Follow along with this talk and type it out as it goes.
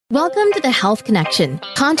Welcome to The Health Connection,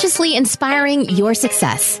 consciously inspiring your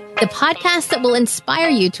success. The podcast that will inspire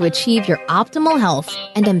you to achieve your optimal health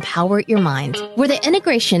and empower your mind. Where the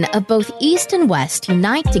integration of both East and West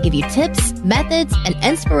unite to give you tips, methods, and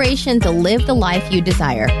inspiration to live the life you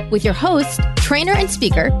desire. With your host, trainer and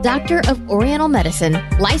speaker, Doctor of Oriental Medicine,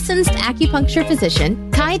 licensed acupuncture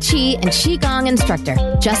physician, Tai Chi and Qigong instructor,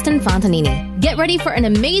 Justin Fontanini. Get ready for an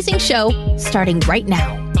amazing show starting right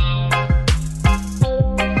now.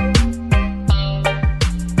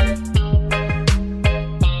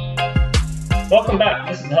 Welcome back.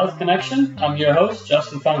 This is The Health Connection. I'm your host,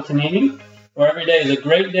 Justin Fontanini, where every day is a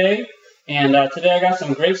great day. And today I got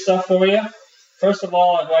some great stuff for you. First of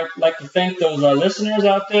all, I'd like to thank those listeners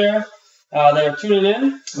out there that are tuning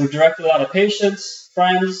in. We've directed a lot of patients,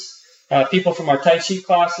 friends, people from our Tai Chi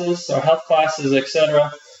classes, our health classes,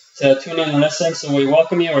 etc., to tune in and listen. So we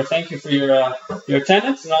welcome you or thank you for your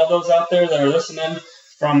attendance, and all those out there that are listening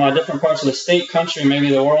from different parts of the state, country, maybe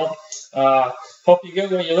the world. Hope you get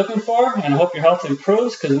what you're looking for, and hope your health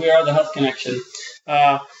improves, because we are The Health Connection.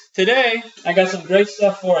 Today, I got some great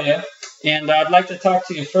stuff for you, and I'd like to talk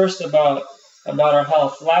to you first about our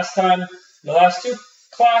health. The last two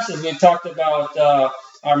classes, we talked about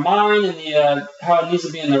our mind and how it needs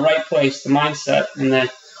to be in the right place, the mindset, and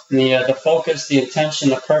the focus, the intention,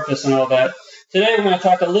 the purpose, and all that. Today, we're going to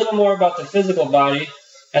talk a little more about the physical body.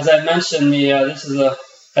 As I mentioned, this is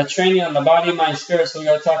a training on the body, mind, spirit, so we're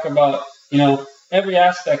going to talk about every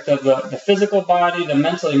aspect of the physical body, the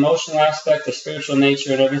mental, emotional aspect, the spiritual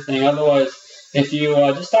nature, and everything. Otherwise, if you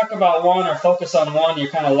just talk about one or focus on one, you're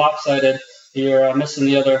kind of lopsided. You're missing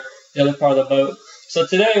the other part of the boat. So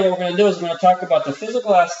today, what we're going to do is we're going to talk about the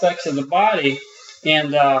physical aspects of the body,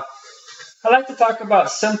 and I like to talk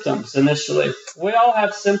about symptoms initially. We all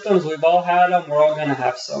have symptoms. We've all had them. We're all going to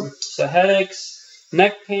have some. So headaches,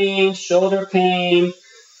 neck pain, shoulder pain,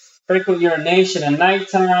 frequent urination at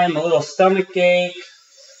nighttime, a little stomach ache,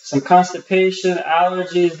 some constipation,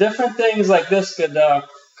 allergies, different things like this could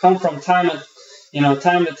come from time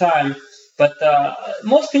to time. But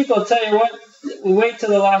most people tell you what, we wait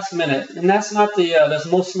till the last minute, and that's not the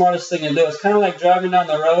most smartest thing to do. It's kind of like driving down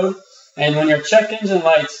the road, and when your check engine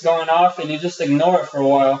light's going off, and you just ignore it for a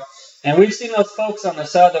while. And we've seen those folks on the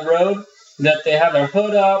side of the road that they have their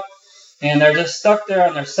hood up, and they're just stuck there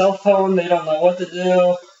on their cell phone. They don't know what to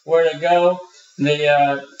do, where to go.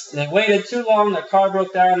 They waited too long. Their car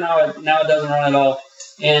broke down. Now it doesn't run at all.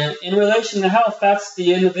 And in relation to health, that's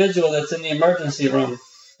the individual that's in the emergency room.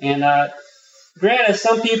 And granted,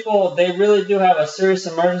 some people, they really do have a serious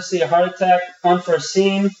emergency, a heart attack,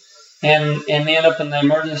 unforeseen, and they end up in the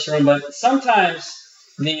emergency room. But sometimes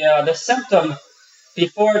the symptom,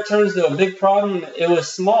 before it turns to a big problem, it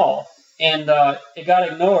was small, and it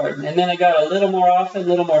got ignored. And then it got a little more often, a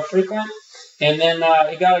little more frequent. And then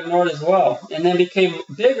it got ignored as well. And then became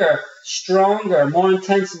bigger, stronger, more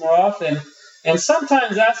intense, more often. And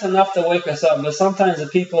sometimes that's enough to wake us up. But sometimes the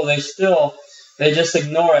people, they just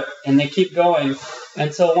ignore it. And they keep going.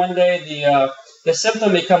 Until one day the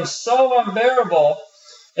symptom becomes so unbearable.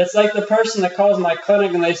 It's like the person that calls my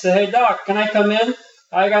clinic and they say, "Hey, doc, can I come in?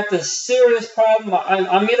 I got this serious problem.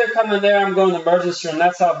 I'm either coming there or I'm going to the emergency room."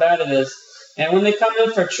 That's how bad it is. And when they come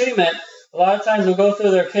in for treatment, a lot of times we'll go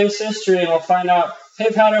through their case history and we'll find out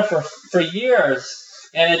they've had her for years,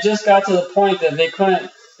 and it just got to the point that they couldn't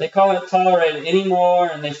tolerate it anymore,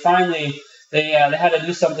 and they finally they had to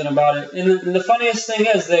do something about it. And the funniest thing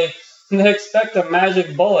is they expect a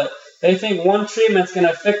magic bullet. They think one treatment's going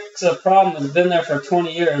to fix a problem that's been there for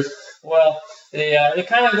 20 years. Well, it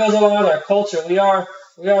kind of goes along with our culture. We are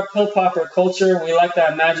pill popper culture. We like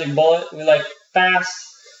that magic bullet. We like fast,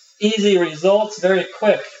 easy results, very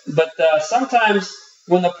quick. But sometimes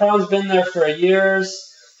when the problem's been there for years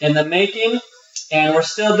in the making, and we're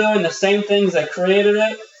still doing the same things that created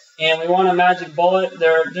it, and we want a magic bullet,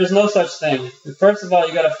 there's no such thing. First of all,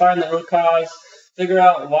 you got to find the root cause, figure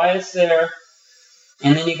out why it's there,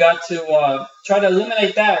 and then you got to try to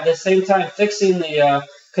eliminate that at the same time fixing the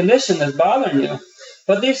condition that's bothering you.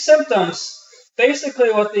 But these symptoms,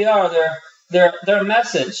 basically what they are, they're a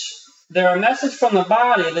message. They're a message from the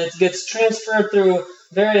body that gets transferred through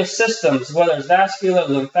various systems, whether it's vascular,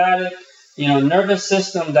 lymphatic, nervous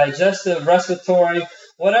system, digestive, respiratory,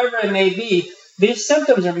 whatever it may be. These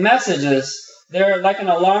symptoms are messages. They're like an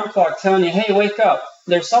alarm clock telling you, "Hey, wake up.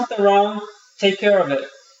 There's something wrong. Take care of it."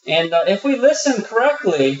 And if we listen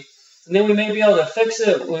correctly, then we may be able to fix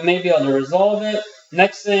it. We may be able to resolve it.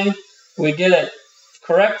 Next thing, we get it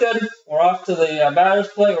corrected. We're off to the batter's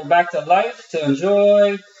plate. We're back to life to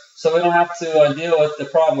enjoy, so we don't have to deal with the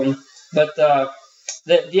problem. But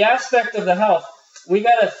the aspect of the health, we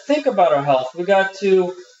got to think about our health. We got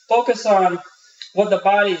to focus on what the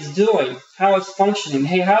body is doing, how it's functioning.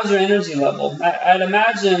 Hey, how's your energy level? I'd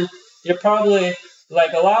imagine you're probably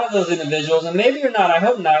like a lot of those individuals, and maybe you're not, I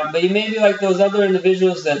hope not, but you may be like those other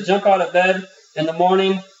individuals that jump out of bed in the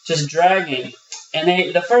morning just dragging.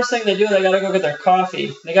 And the first thing they do, they got to go get their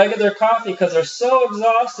coffee. They got to get their coffee because they're so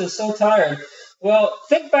exhausted, so tired. Well,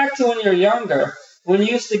 think back to when you were younger. When you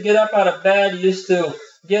used to get up out of bed, you used to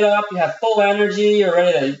get up, you have full energy, you're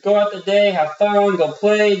ready to go out the day, have fun, go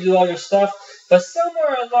play, do all your stuff. But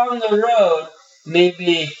somewhere along the road,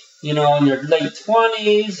 maybe, in your late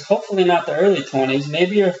 20s, hopefully not the early 20s,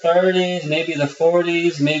 maybe your 30s, maybe the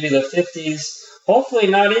 40s, maybe the 50s, hopefully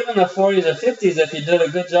not even the 40s or 50s if you did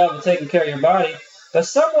a good job of taking care of your body. But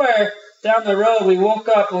somewhere down the road, we woke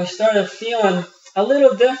up and we started feeling a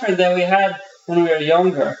little different than we had when we were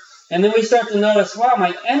younger. And then we start to notice, wow,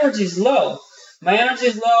 my energy's low. My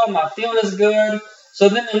energy's low, my feeling is good. So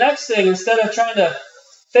then the next thing, instead of trying to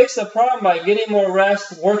fix the problem by getting more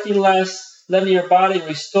rest, working less, letting your body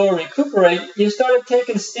restore, recuperate, you started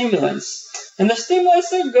taking stimulants. And the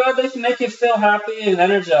stimulants are good, they can make you feel happy and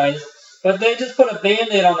energized, but they just put a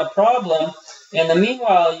Band-Aid on the problem. And the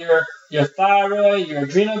meanwhile, your thyroid, your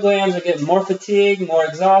adrenal glands are getting more fatigued, more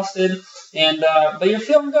exhausted, and but you're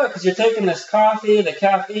feeling good because you're taking this coffee, the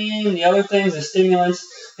caffeine, the other things, the stimulants,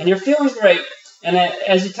 and you're feeling great. And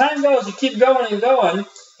as the time goes, you keep going and going,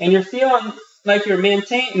 and you're feeling like you're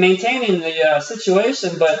maintaining the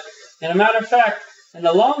situation, but in a matter of fact, in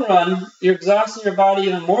the long run, you're exhausting your body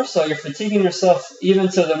even more so. You're fatiguing yourself even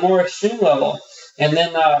to the more extreme level. And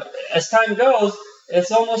then as time goes,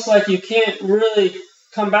 it's almost like you can't really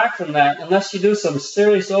come back from that unless you do some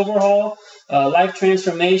serious overhaul, life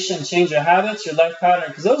transformation, change your habits, your life pattern,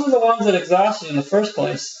 because those are the ones that exhaust you in the first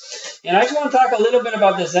place. And I just want to talk a little bit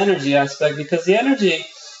about this energy aspect, because the energy,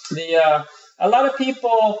 a lot of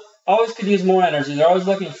people always could use more energy. They're always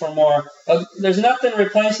looking for more. There's nothing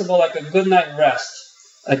replaceable like a good night rest,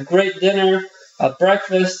 a great dinner, a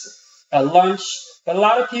breakfast, a lunch. But a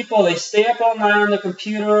lot of people, they stay up all night on the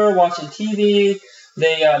computer watching TV.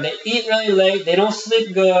 They eat really late. They don't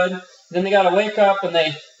sleep good. Then they got to wake up and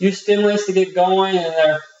they use stimulants to get going,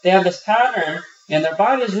 and they have this pattern, and their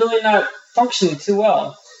body is really not functioning too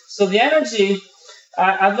well. So the energy,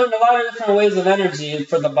 I've learned a lot of different ways of energy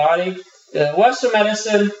for the body. Western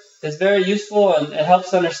medicine is very useful, and it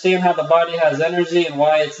helps understand how the body has energy and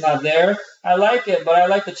why it's not there. I like it, but I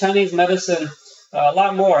like the Chinese medicine a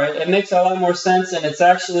lot more. It makes a lot more sense, and it's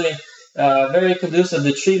actually very conducive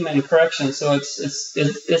to treatment and correction. So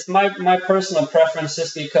it's my personal preference,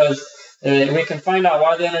 just because we can find out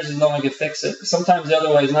why the energy is low and can fix it. Sometimes the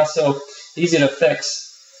other way is not so easy to fix.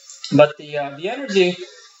 But the energy,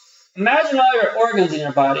 imagine all your organs in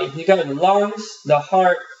your body. You got the lungs, the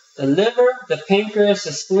heart, the liver, the pancreas,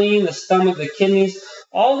 the spleen, the stomach, the kidneys.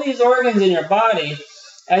 All these organs in your body,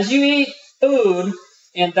 as you eat food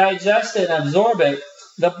and digest it and absorb it,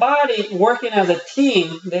 the body, working as a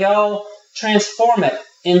team, they all transform it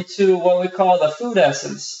into what we call the food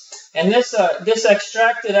essence. And this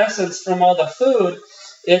extracted essence from all the food,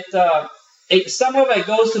 some of it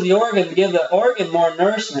goes to the organ to give the organ more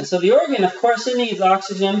nourishment. So the organ, of course, it needs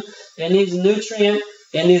oxygen, it needs nutrient,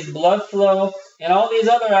 it needs blood flow, and all these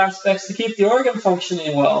other aspects to keep the organ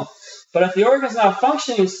functioning well. But if the organ's not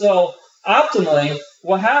functioning so optimally,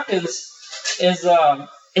 what happens is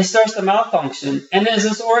it starts to malfunction. And as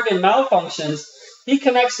this organ malfunctions, he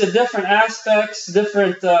connects to different aspects,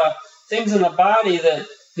 different things in the body, that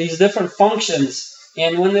these different functions.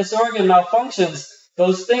 And when this organ malfunctions,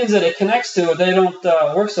 those things that it connects to, they don't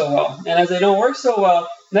work so well. And as they don't work so well,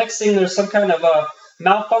 next thing there's some kind of a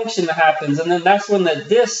malfunction that happens. And then that's when the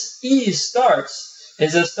dis-ease starts.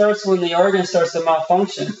 It starts when the organ starts to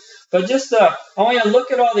malfunction. But just, I want you to look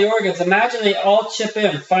at all the organs. Imagine they all chip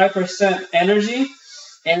in 5% energy.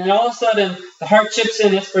 And then all of a sudden, the heart chips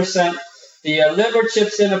in its percent, the liver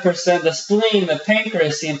chips in 1%, the spleen, the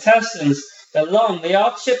pancreas, the intestines, the lung, they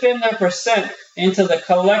all chip in their percent into the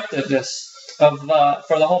collectiveness of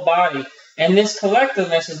for the whole body. And this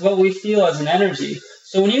collectiveness is what we feel as an energy.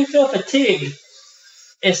 So when you feel fatigued,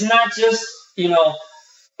 it's not just,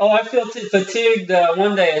 I feel fatigued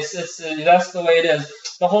one day. That's the way it is.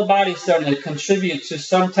 The whole body's starting to contribute to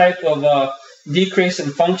some type of decrease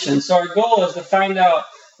in function. So our goal is to find out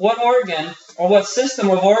what organ or what system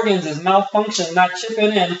of organs is malfunctioning, not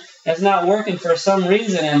chipping in, is not working for some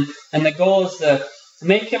reason, and the goal is to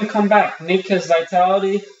make him come back, make his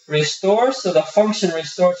vitality restore, so the function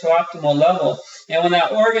restore to optimal level. And when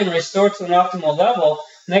that organ restores to an optimal level,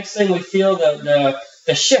 next thing we feel the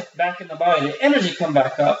shift back in the body, the energy come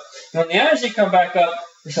back up. And when the energy come back up,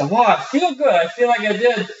 We said, wow, I feel good. I feel like I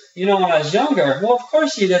did, when I was younger. Well, of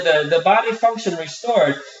course you did. The body function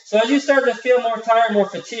restored. So as you start to feel more tired, more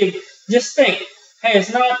fatigued, just think, hey,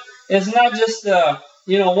 it's not just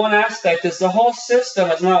one aspect. It's the whole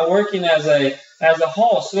system is not working as a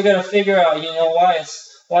whole. So we got to figure out,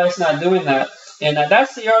 why it's not doing that. And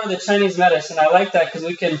that's the art of the Chinese medicine. I like that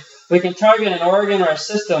because we can target an organ or a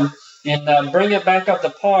system and bring it back up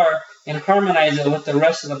to par and harmonize it with the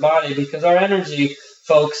rest of the body, because our energy,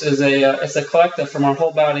 folks, is it's a collective from our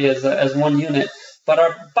whole body as one unit. But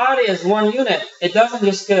our body as one unit, it doesn't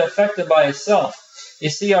just get affected by itself. You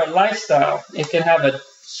see, our lifestyle, it can have a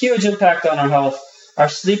huge impact on our health, our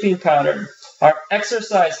sleeping pattern, our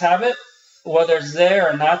exercise habit, whether it's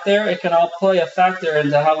there or not there, it can all play a factor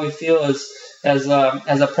into how we feel as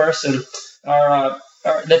a person.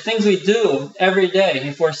 The things we do every day.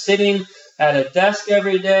 If we're sitting at a desk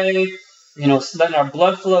every day, letting our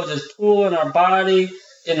blood flow just pool in our body,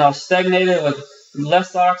 stagnated with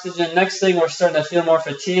less oxygen. Next thing, we're starting to feel more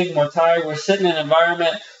fatigued, more tired. We're sitting in an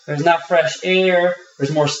environment, there's not fresh air,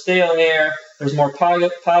 there's more stale air, there's more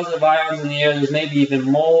positive ions in the air, there's maybe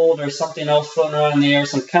even mold or something else floating around in the air,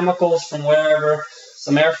 some chemicals from wherever,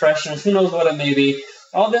 some air fresheners, who knows what it may be.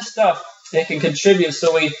 All this stuff, it can contribute.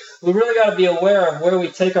 So we really got to be aware of where we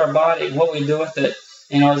take our body, what we do with it.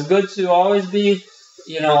 It's good to always be,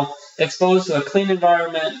 exposed to a clean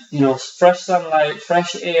environment, fresh sunlight,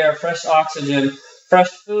 fresh air, fresh oxygen, fresh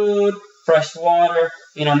food, fresh water,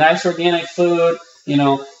 nice organic food,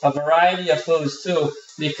 a variety of foods too.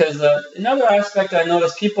 Because another aspect I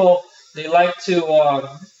notice, people, they like to,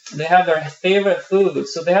 they have their favorite food.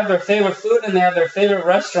 So they have their favorite food and they have their favorite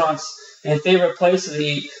restaurants and favorite places to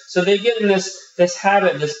eat. So they get in this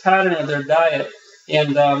habit, this pattern of their diet.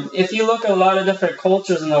 And if you look at a lot of different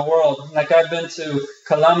cultures in the world, like I've been to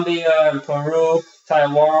Colombia and Peru,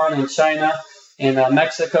 Taiwan and China and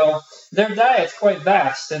Mexico, their diet's quite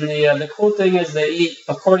vast. And the cool thing is they eat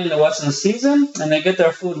according to what's in season, and they get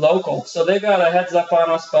their food local. So they got a heads up on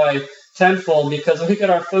us by tenfold, because we get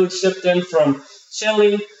our food shipped in from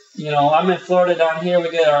Chile. I'm in Florida down here.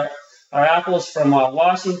 We get our apples from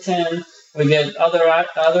Washington. We get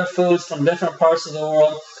other foods from different parts of the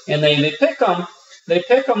world, and they pick them. They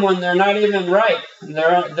pick them when they're not even ripe.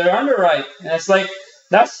 They're underripe. And it's like,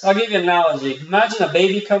 I'll give you an analogy. Imagine a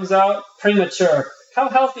baby comes out premature. How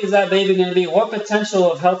healthy is that baby going to be? What potential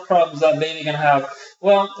of health problems is that baby going to have?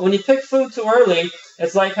 Well, when you pick food too early,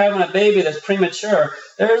 it's like having a baby that's premature.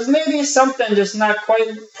 There's maybe something just not quite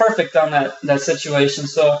perfect on that situation.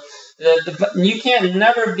 So you can't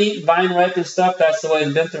never beat vine ripened stuff. That's the way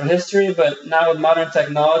it's been through history. But now with modern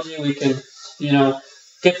technology, we can,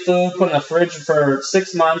 get food, put in the fridge for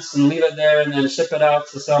 6 months and leave it there and then ship it out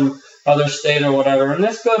to some other state or whatever. And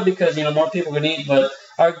that's good because, more people can eat. But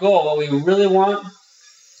our goal, what we really want,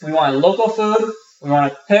 we want local food. We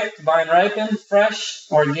want it picked, vine ripened, fresh,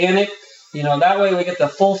 organic. That way we get the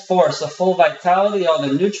full force, the full vitality, all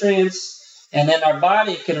the nutrients. And then our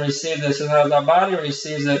body can receive this. And as our body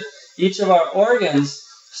receives it, each of our organs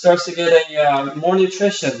starts to get more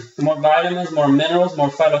nutrition, more vitamins, more minerals,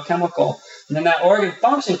 more phytochemical. And then that organ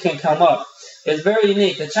function can come up. It's very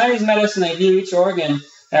unique. The Chinese medicine, they view each organ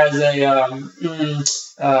as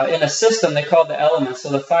in a system they call the elements, so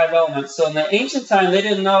the 5 elements. So in the ancient time, they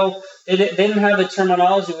didn't know, they didn't have the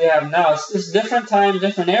terminology we have now. It's different time,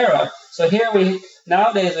 different era. So here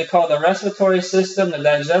nowadays we call the respiratory system, the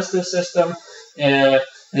digestive system, the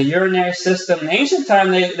urinary system. In the ancient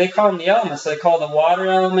time, they call them the elements. So they call the water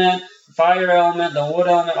element, fire element, the wood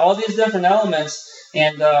element, all these different elements.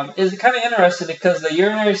 And it's kind of interesting because the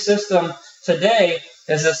urinary system today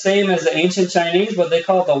is the same as the ancient Chinese, but they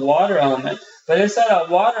call it the water element. But inside that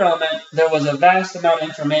water element, there was a vast amount of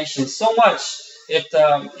information. So much, it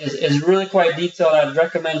is really quite detailed. I'd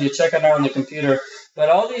recommend you check it out on the computer. But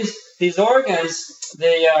all these organs,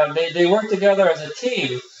 they work together as a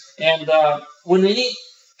team. And when we eat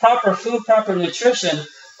proper food, proper nutrition,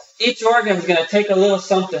 each organ is going to take a little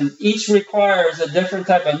something. Each requires a different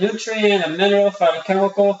type of nutrient, a mineral,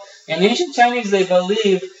 phytochemical. In ancient Chinese, they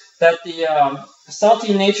believe that the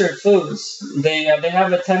salty-natured foods, they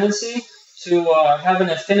have a tendency to have an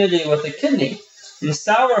affinity with the kidney. And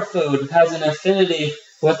sour food has an affinity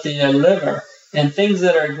with the liver. And things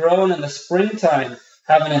that are grown in the springtime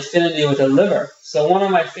have an affinity with the liver. So one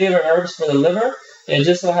of my favorite herbs for the liver, it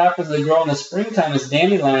just so happens to grow in the springtime, is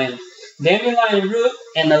dandelion. Dandelion root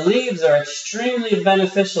and the leaves are extremely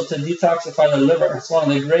beneficial to detoxify the liver. It's one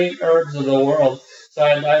of the great herbs of the world. So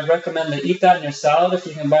I'd recommend to eat that in your salad if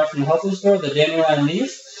you can buy it from the health food store, the dandelion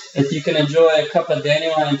leaf. If you can enjoy a cup of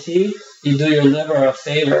dandelion tea, you do your liver a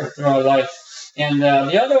favor throughout life. And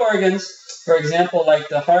the other organs, for example, like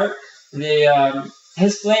the heart,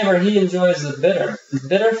 his flavor, he enjoys the bitter.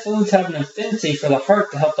 Bitter foods have an affinity for the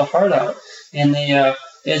heart to help the heart out. And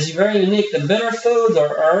is very unique. The bitter foods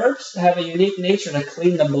or herbs have a unique nature to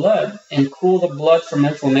clean the blood and cool the blood from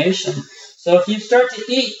inflammation. So if you start to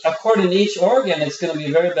eat according to each organ, it's going to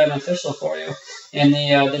be very beneficial for you. And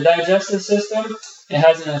the digestive system, it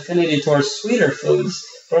has an affinity towards sweeter foods.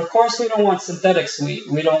 But of course, we don't want synthetic sweet.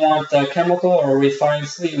 We don't want chemical or refined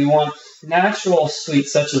sweet. We want natural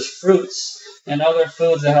sweets such as fruits and other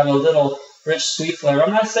foods that have a little rich sweet flavor.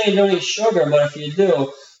 I'm not saying don't eat sugar, but if you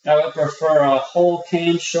do, I would prefer a whole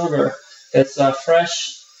cane sugar that's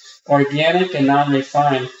fresh, organic, and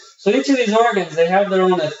non-refined. So each of these organs, they have their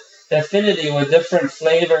own affinity with different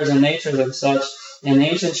flavors and natures and such. In the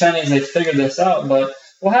ancient Chinese, they figured this out. But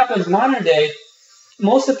what happens modern day,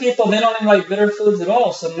 most of the people, they don't even like bitter foods at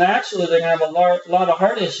all. So naturally, they're going to have a lot of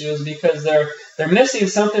heart issues because they're missing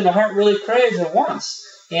something the heart really craves and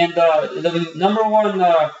wants. And the number one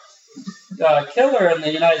killer in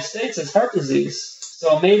the United States is heart disease.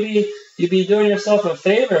 So maybe you'd be doing yourself a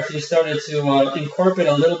favor if you started to incorporate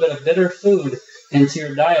a little bit of bitter food into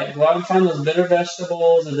your diet. Go out and find those bitter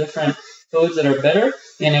vegetables and different foods that are bitter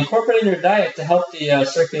and incorporate in your diet to help the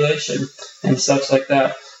circulation and such like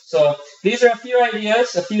that. So these are a few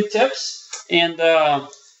ideas, a few tips, and I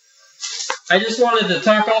just wanted to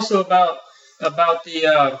talk also about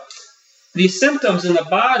the symptoms in the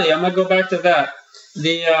body. I'm going to go back to that.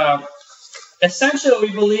 Essentially,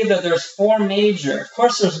 we believe that there's four major, of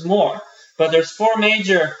course there's more, but there's four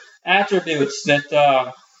major attributes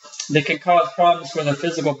that can cause problems for the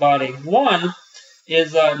physical body. One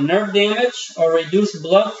is nerve damage or reduced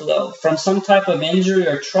blood flow from some type of injury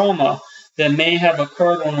or trauma that may have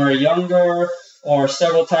occurred when we're younger or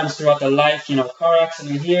several times throughout the life, car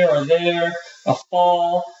accident here or there, a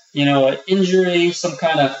fall, an injury,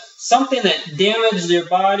 something that damaged your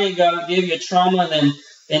body, gave you a trauma,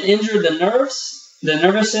 and injured the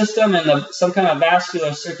nervous system, and some kind of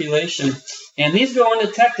vascular circulation. And these go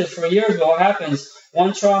undetected for years, but what happens?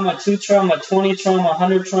 1 trauma, 2 trauma, 20 trauma,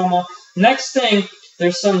 100 trauma. Next thing,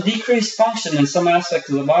 there's some decreased function in some aspects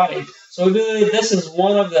of the body. So we believe this is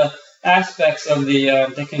one of the aspects of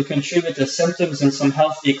that can contribute to symptoms and some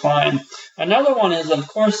health decline. Another one is, of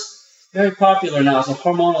course, very popular now, is a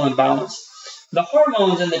hormonal imbalance. The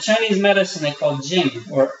hormones in the Chinese medicine, they call Jing,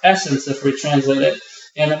 or essence if we translate it.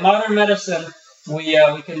 And in modern medicine, we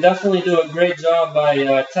can definitely do a great job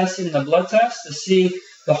by testing the blood test to see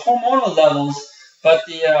the hormonal levels. But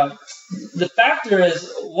the factor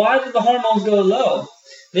is, why do the hormones go low?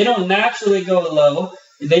 They don't naturally go low.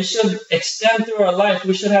 They should extend through our life.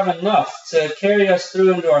 We should have enough to carry us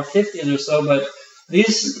through into our 50s or so. But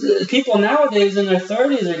these people nowadays in their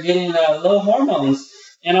 30s are getting low hormones.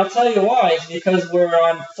 And I'll tell you why. It's because we're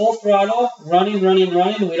on full throttle, running.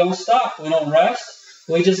 We don't stop. We don't rest.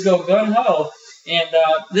 We just go gun-ho. And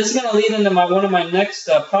this is going to lead into one of my next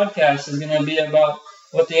podcasts is going to be about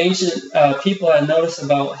what the ancient people had noticed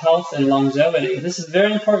about health and longevity. This is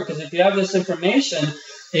very important because if you have this information,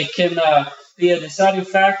 it can be a deciding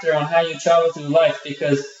factor on how you travel through life.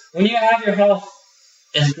 Because when you have your health,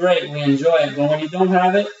 it's great. We enjoy it. But when you don't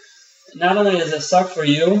have it, not only does it suck for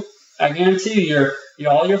you, I guarantee you,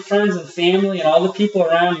 all your friends and family and all the people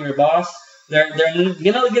around you, your boss, they're going to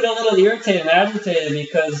get a little irritated and agitated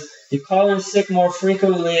because you call in sick more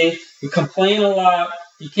frequently, you complain a lot,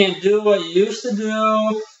 you can't do what you used to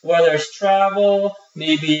do, whether it's travel,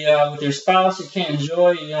 maybe with your spouse, you can't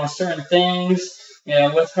enjoy, certain things,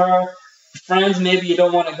 with her. Friends, maybe you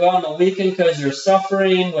don't want to go on the weekend because you're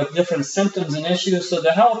suffering with different symptoms and issues. So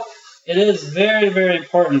the health, it is very, very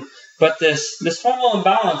important. But this hormonal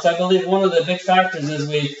imbalance, I believe one of the big factors is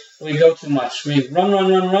we go too much. We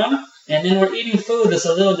run, and then we're eating food that's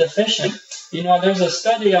a little deficient. There's a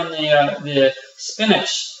study on the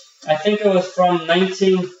spinach. I think it was from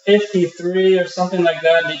 1953 or something like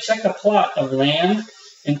that. They checked a plot of land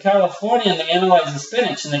in California and they analyzed the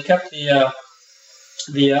spinach and they kept the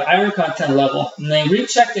iron content level. And they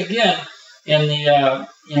rechecked again in the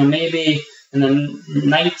maybe in the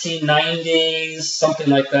 1990s, something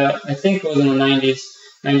like that. I think it was in the 90s,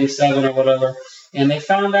 97 or whatever. And they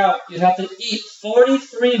found out you'd have to eat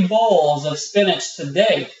 43 bowls of spinach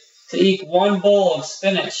today to eat 1 bowl of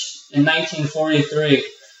spinach in 1943.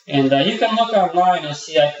 And you can look online and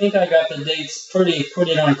see, I think I got the dates pretty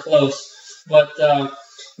darn close. But,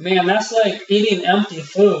 man, that's like eating empty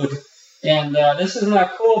food. And this is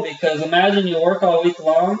not cool because imagine you work all week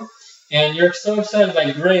long and you're so excited,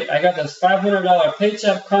 like, great, I got this $500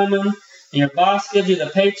 paycheck coming, and your boss gives you the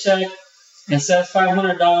paycheck and says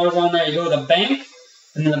 $500 on there. You go to the bank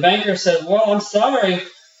And then the banker said, well, I'm sorry,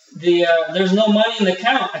 there's no money in the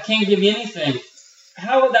account. I can't give you anything.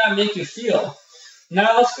 How would that make you feel?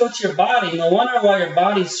 Now let's go to your body. No wonder why your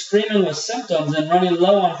body's screaming with symptoms and running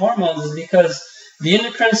low on hormones is because the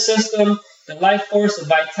endocrine system, the life force, the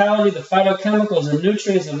vitality, the phytochemicals, the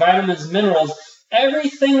nutrients, the vitamins, minerals,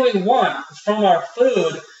 everything we want from our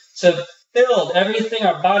food to build, everything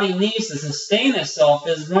our body needs to sustain itself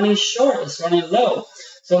is running short, it's running low.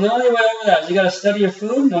 So the only way over that is you got to study your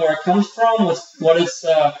food, know where it comes from, what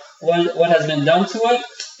has been done to it,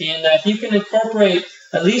 and if you can incorporate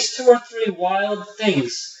at least 2 or 3 wild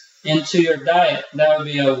things into your diet, that would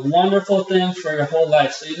be a wonderful thing for your whole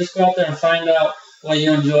life. So you just go out there and find out what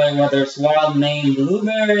you enjoy, whether it's wild Maine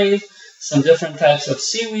blueberries, some different types of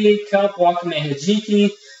seaweed, kelp, wakame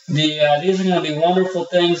hijiki. These are going to be wonderful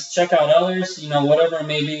things. Check out others, whatever it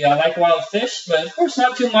may be. I like wild fish, but of course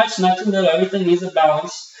not too much, not too little. Everything needs a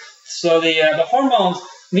balance. So the hormones,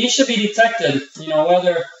 these should be detected,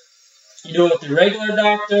 whether you do it with the regular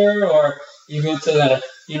doctor or you go to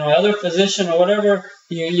the other physician or whatever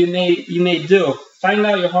you may do. Find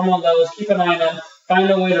out your hormone levels, keep an eye on them,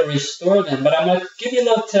 find a way to restore them. But I'm going to give you a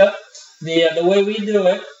little tip. The way we do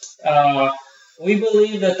it, we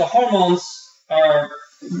believe that the hormones are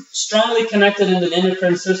strongly connected in the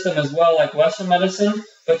endocrine system as well, like Western medicine.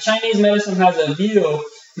 But Chinese medicine has a view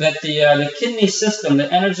that the kidney system,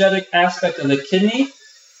 the energetic aspect of the kidney,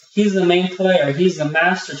 he's the main player. He's the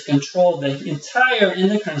master to control the entire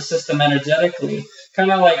endocrine system energetically,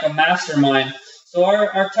 kind of like a mastermind. So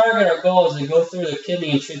our target, our goal is to go through the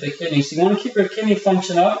kidney and treat the kidney. So you want to keep your kidney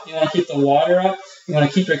function up. You want to keep the water up. You want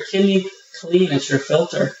to keep your kidney clean. It's your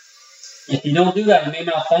filter. If you don't do that, it may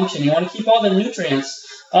malfunction. You want to keep all the nutrients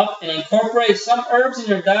up and incorporate some herbs in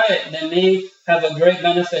your diet that may have a great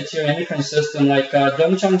benefit to your endocrine system, like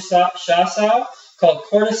Dongchang Sha Sao, called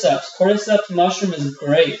cordyceps. Cordyceps mushroom is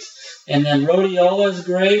great. And then rhodiola is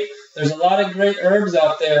great. There's a lot of great herbs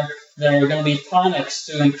out there that are going to be tonics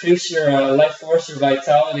to increase your life force, your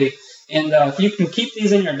vitality. And if you can keep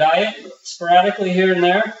these in your diet sporadically here and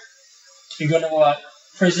there, you're going to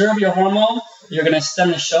preserve your hormone. You're going to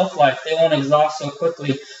extend the shelf life. They won't exhaust so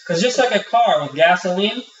quickly. Because just like a car with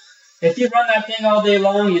gasoline, if you run that thing all day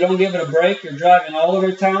long, you don't give it a break, you're driving all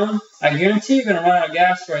over town, I guarantee you're going to run out of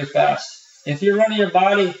gas very fast. If you're running your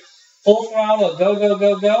body full throttle, go, go,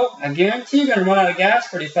 go, go, I guarantee you're going to run out of gas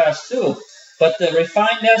pretty fast too. But the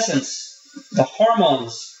refined essence, the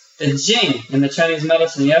hormones, the Jing in the Chinese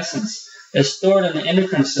medicine, the essence, is stored in the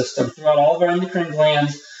endocrine system throughout all of our endocrine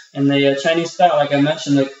glands. And the Chinese style, like I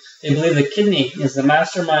mentioned, they believe the kidney is the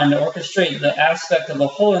mastermind to orchestrate the aspect of the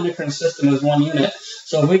whole endocrine system as one unit.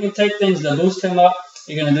 So if we can take things to boost him up,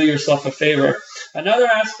 you're going to do yourself a favor. Another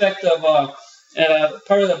aspect of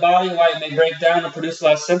part of the body, why it may break down and produce a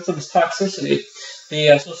lot of symptoms, toxicity.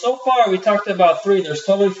 So far we talked about 3. There's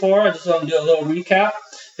totally 4. I just want to do a little recap.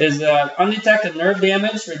 Is undetected nerve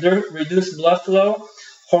damage, reduced blood flow,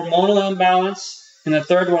 hormonal imbalance, and the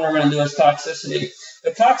third one we're going to do is toxicity.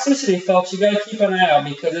 The toxicity, folks, you got to keep an eye out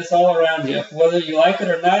because it's all around you. Whether you like it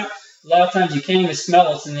or not, a lot of times you can't even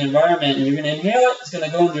smell it's in the environment, and you're going to inhale it. It's going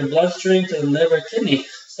to go into your bloodstream to the liver, kidney.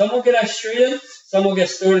 Some will get excreted, some will get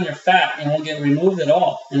stored in your fat and won't get removed at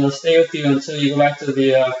all, and it'll stay with you until you go back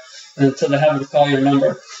to until the heavens call your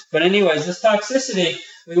number. But anyways, this toxicity,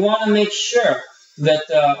 we want to make sure that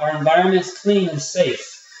our environment's clean and safe,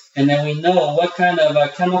 and then we know what kind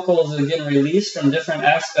of chemicals are getting released from different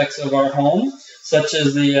aspects of our home, such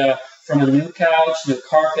as from a new couch, new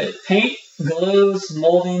carpet, paint, glues,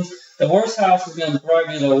 moldings. The worst house is going to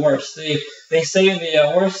probably be the worst. They say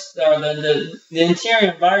the worst, the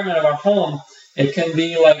interior environment of our home, it can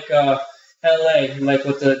be like LA, like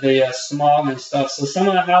with the smog and stuff. So some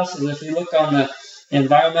of the houses, if you look on the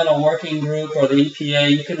Environmental Working Group or the EPA,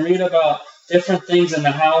 you can read about different things in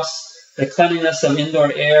the house, the cleanliness of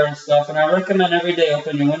indoor air and stuff. And I recommend every day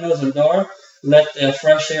open your windows and door, let the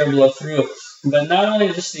fresh air blow through. But not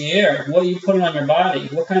only just the air, what are you putting on your body?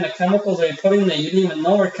 What kind of chemicals are you putting that you didn't even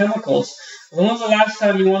know were chemicals? When was the last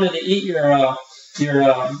time you wanted to eat your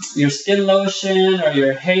skin lotion or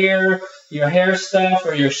your hair stuff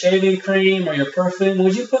or your shaving cream or your perfume?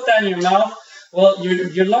 Would you put that in your mouth? Well,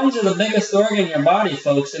 your lungs are the biggest organ in your body,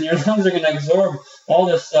 folks, and your lungs are going to absorb all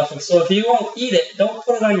this stuff. So if you won't eat it, don't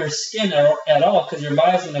put it on your skin at all because your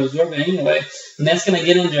body's going to absorb it anyway. And that's going to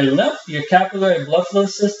get into your lymph, your capillary blood flow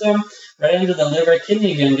system, right into the liver,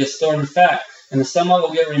 kidney again, get stored in fat. And some of it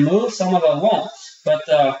will get removed, some of it won't. But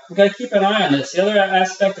we've got to keep an eye on this. The other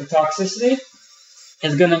aspect of toxicity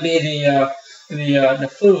is going to be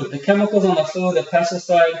the food, the chemicals on the food, the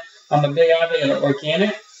pesticide. I'm a big advocate of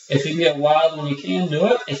organic. If you can get wild when you can, do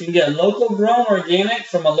it. If you can get local grown organic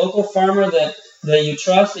from a local farmer that you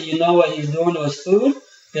trust, that you know what he's doing to his food,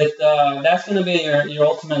 that's going to be your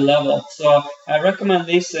ultimate level. So I recommend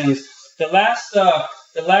these things. The last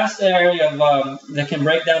area of that can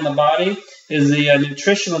break down the body is the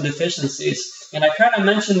nutritional deficiencies. And I kind of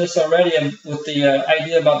mentioned this already with the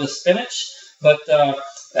idea about the spinach, but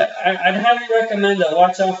I'd highly recommend that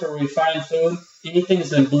watch out for refined food. Anything that's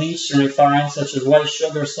been bleached and refined, such as white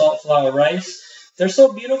sugar, salt, flour, rice. They're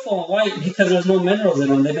so beautiful and white because there's no minerals in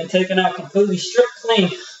them. They've been taken out completely, stripped clean.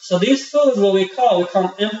 So these foods, we call them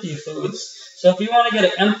empty foods. So if you want to get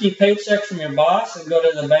an empty paycheck from your boss and go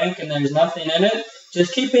to the bank and there's nothing in it,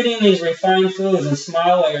 just keep eating these refined foods and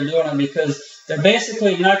smile while you're doing them, because they're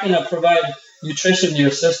basically not going to provide nutrition to your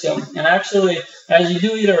system. And actually, as you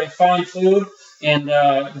do eat a refined food and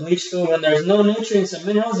bleached food, when there's no nutrients and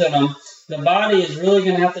minerals in them, the body is really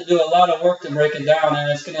going to have to do a lot of work to break it down, and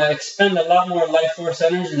it's going to expend a lot more life force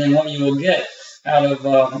energy than what you will get out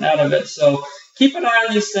of it. So keep an eye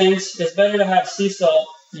on these things. It's better to have sea salt,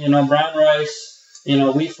 brown rice,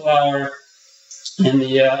 wheat flour, and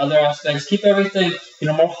the other aspects. Keep everything,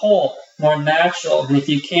 more whole, more natural, and if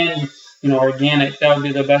you can, organic. That would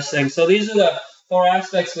be the best thing. So these are the 4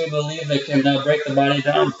 aspects we believe that can break the body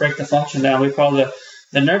down, break the function down. We call the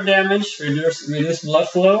nerve damage, reduce blood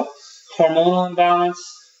flow, hormonal imbalance,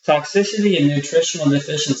 toxicity, and nutritional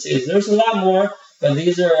deficiencies. There's a lot more, but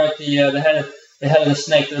these are at the head of the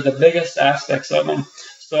snake. They're the biggest aspects of them.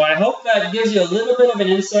 So I hope that gives you a little bit of an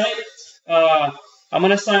insight. I'm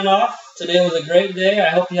going to sign off. Today was a great day. I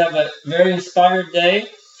hope you have a very inspired day.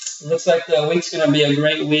 It looks like the week's going to be a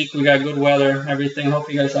great week. We got good weather, everything.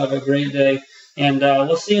 Hope you guys have a great day. And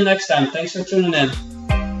we'll see you next time. Thanks for tuning in.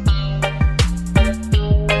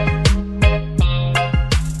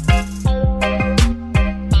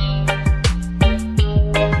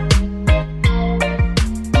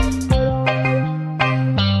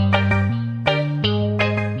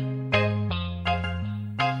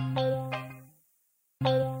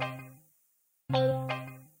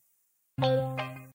 Thank you.